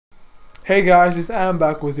Hey guys, it's Am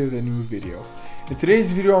back with you with a new video. In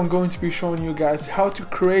today's video I'm going to be showing you guys how to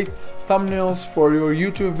create thumbnails for your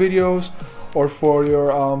YouTube videos or for your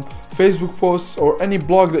Facebook posts or any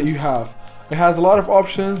blog that you have. It has a lot of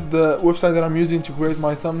options, the website that I'm using to create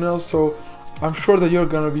my thumbnails, so I'm sure that you're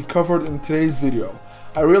gonna be covered in today's video.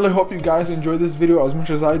 I really hope you guys enjoy this video as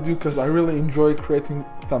much as I do because I really enjoy creating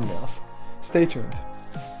thumbnails. Stay tuned.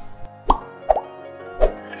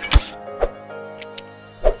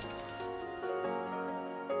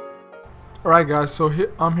 Alright guys, so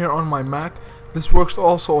I'm here on my Mac. This works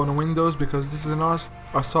also on Windows because this is not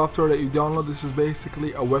a software that you download. This is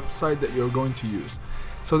basically a website that you're going to use.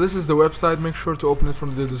 So this is the website. Make sure to open it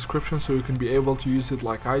from the description so you can be able to use it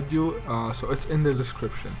like I do. So it's in the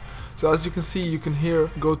description. So as you can see, you can here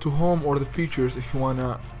go to home or the features if you want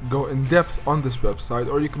to go in depth on this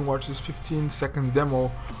website, or you can watch this 15-second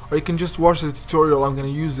demo, or you can just watch the tutorial. I'm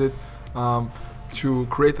going to use it to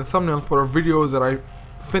create a thumbnail for a video that I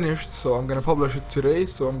finished, so I'm gonna publish it today,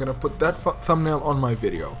 so I'm gonna put that thumbnail on my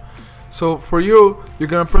video. So for you, you're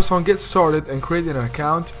gonna press on get started and create an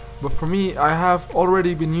account, but for me, I have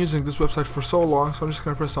already been using this website for so long, so I'm just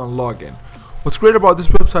gonna press on login. What's great about this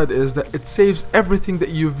website is that it saves everything that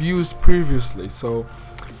you've used previously. So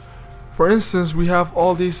for instance, we have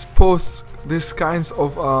all these posts, these kinds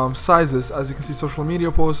of sizes, as you can see, social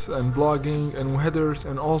media posts and blogging and headers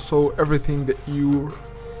and also everything that you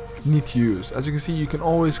need to use. As you can see, you can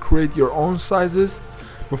always create your own sizes,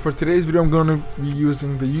 but for today's video I'm going to be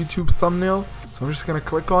using the YouTube thumbnail, so I'm just going to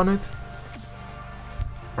click on it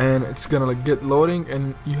and it's going to get loading,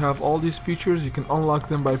 and you have all these features. You can unlock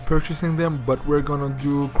them by purchasing them, but we're going to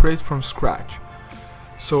do create from scratch.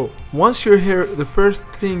 So once you're here, the first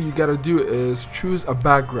thing you got to do is choose a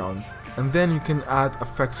background, and then you can add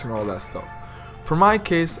effects and all that stuff. For my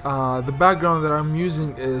case, the background that I'm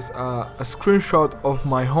using is a screenshot of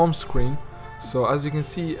my home screen. So as you can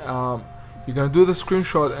see, you're gonna do the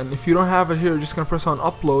screenshot, and if you don't have it here, you're just gonna press on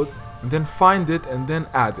upload and then find it and then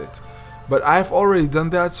add it. But I've already done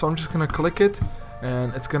that, so I'm just gonna click it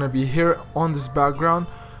and it's gonna be here on this background.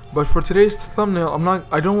 But for today's thumbnail,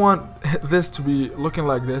 I don't want this to be looking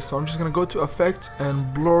like this, so I'm just gonna go to effects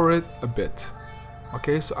and blur it a bit.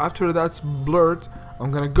 Okay, so after that's blurred, I'm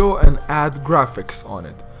gonna go and add graphics on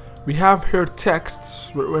it. We have here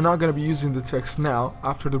texts, but we're not gonna be using the text now.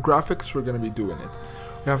 After the graphics, we're gonna be doing it.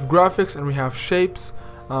 We have graphics and we have shapes,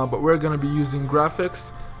 but we're gonna be using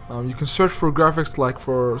graphics. You can search for graphics, like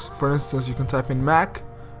for instance, you can type in Mac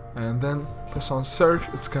and then press on search.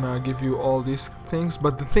 It's gonna give you all these things,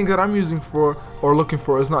 but the thing that I'm using for or looking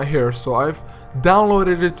for is not here. So I've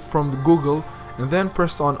downloaded it from the Google and then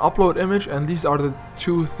pressed on upload image, and these are the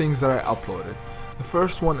two things that I uploaded. The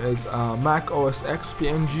first one is Mac OS X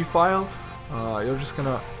PNG file. You're just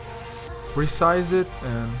gonna resize it,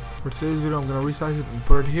 and for today's video I'm gonna resize it and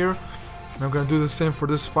put it here. And I'm gonna do the same for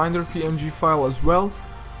this Finder PNG file as well.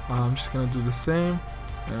 I'm just gonna do the same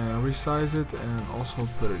and resize it and also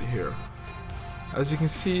put it here. As you can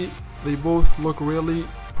see, they both look really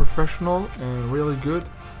professional and really good.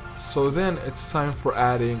 So then it's time for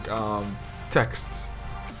adding texts.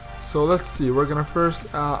 So let's see, we're gonna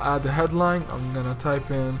first add the headline. I'm gonna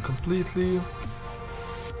type in completely.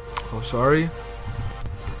 Oh, sorry.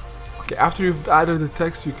 Okay, after you've added the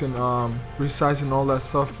text, you can resize and all that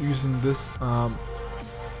stuff using this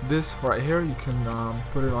this right here. You can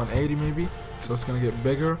put it on 80 maybe, so it's gonna get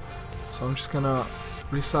bigger. So I'm just gonna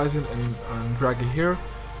resize it and drag it here.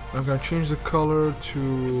 And I'm gonna change the color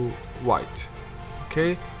to white.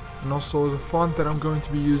 Okay, and also the font that I'm going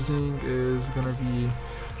to be using is gonna be,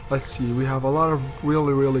 let's see, we have a lot of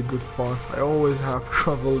really good fonts. I always have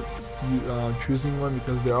trouble choosing one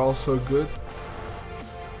because they're all so good.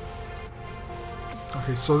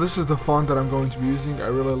 Okay, so this is the font that I'm going to be using. I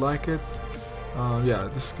really like it. Yeah,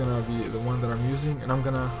 this is gonna be the one that I'm using, and I'm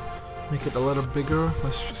gonna make it a little bigger.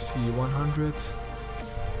 Let's just see, 100.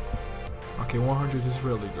 Okay, 100 is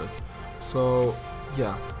really good. So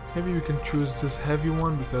yeah, maybe we can choose this heavy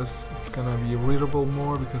one because it's gonna be readable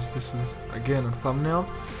more, because this is again a thumbnail.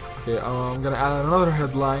 Okay, I'm gonna add another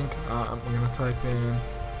headline. I'm gonna type in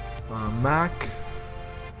Mac.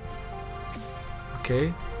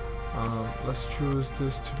 Okay, let's choose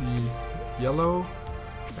this to be yellow,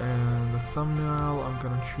 and the thumbnail, I'm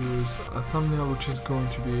gonna choose a thumbnail which is going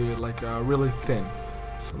to be like really thin.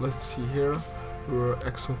 So let's see here, where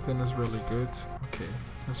exo thin is really good. Okay,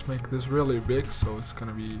 let's make this really big so it's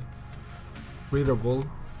gonna be readable.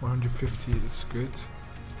 150 is good.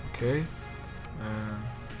 Okay,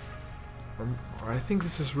 and I think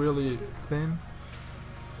this is really thin.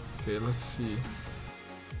 Okay, let's see.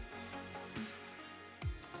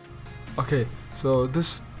 Okay, so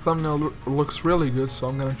this thumbnail looks really good, so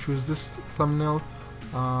I'm gonna choose this thumbnail,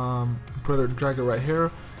 drag it right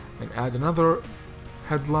here, and add another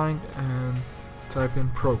headline and type in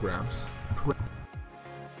programs.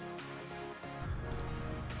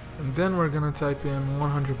 And then we're gonna type in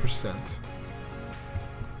 100%.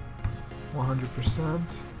 100%,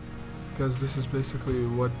 because this is basically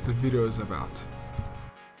what the video is about.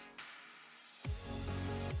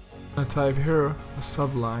 I'm gonna type here a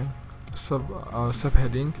subline,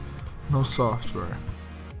 subheading, no software.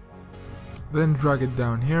 Then drag it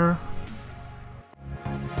down here.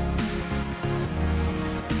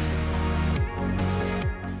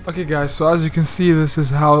 Okay guys, so as you can see, this is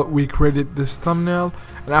how we created this thumbnail,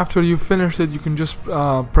 and after you finish it, you can just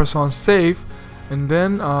press on save, and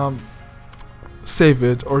then save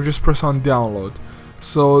it, or just press on download.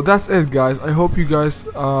 So that's it guys. I hope you guys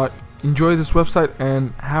enjoy this website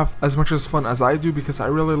and have as much as fun as I do, because I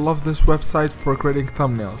really love this website for creating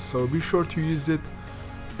thumbnails. So be sure to use it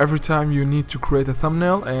every time you need to create a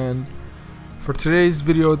thumbnail. And for today's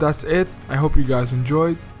video, that's it. I hope you guys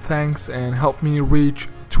enjoyed. Thanks, and help me reach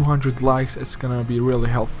 200 likes. It's gonna be really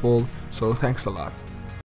helpful, so thanks a lot.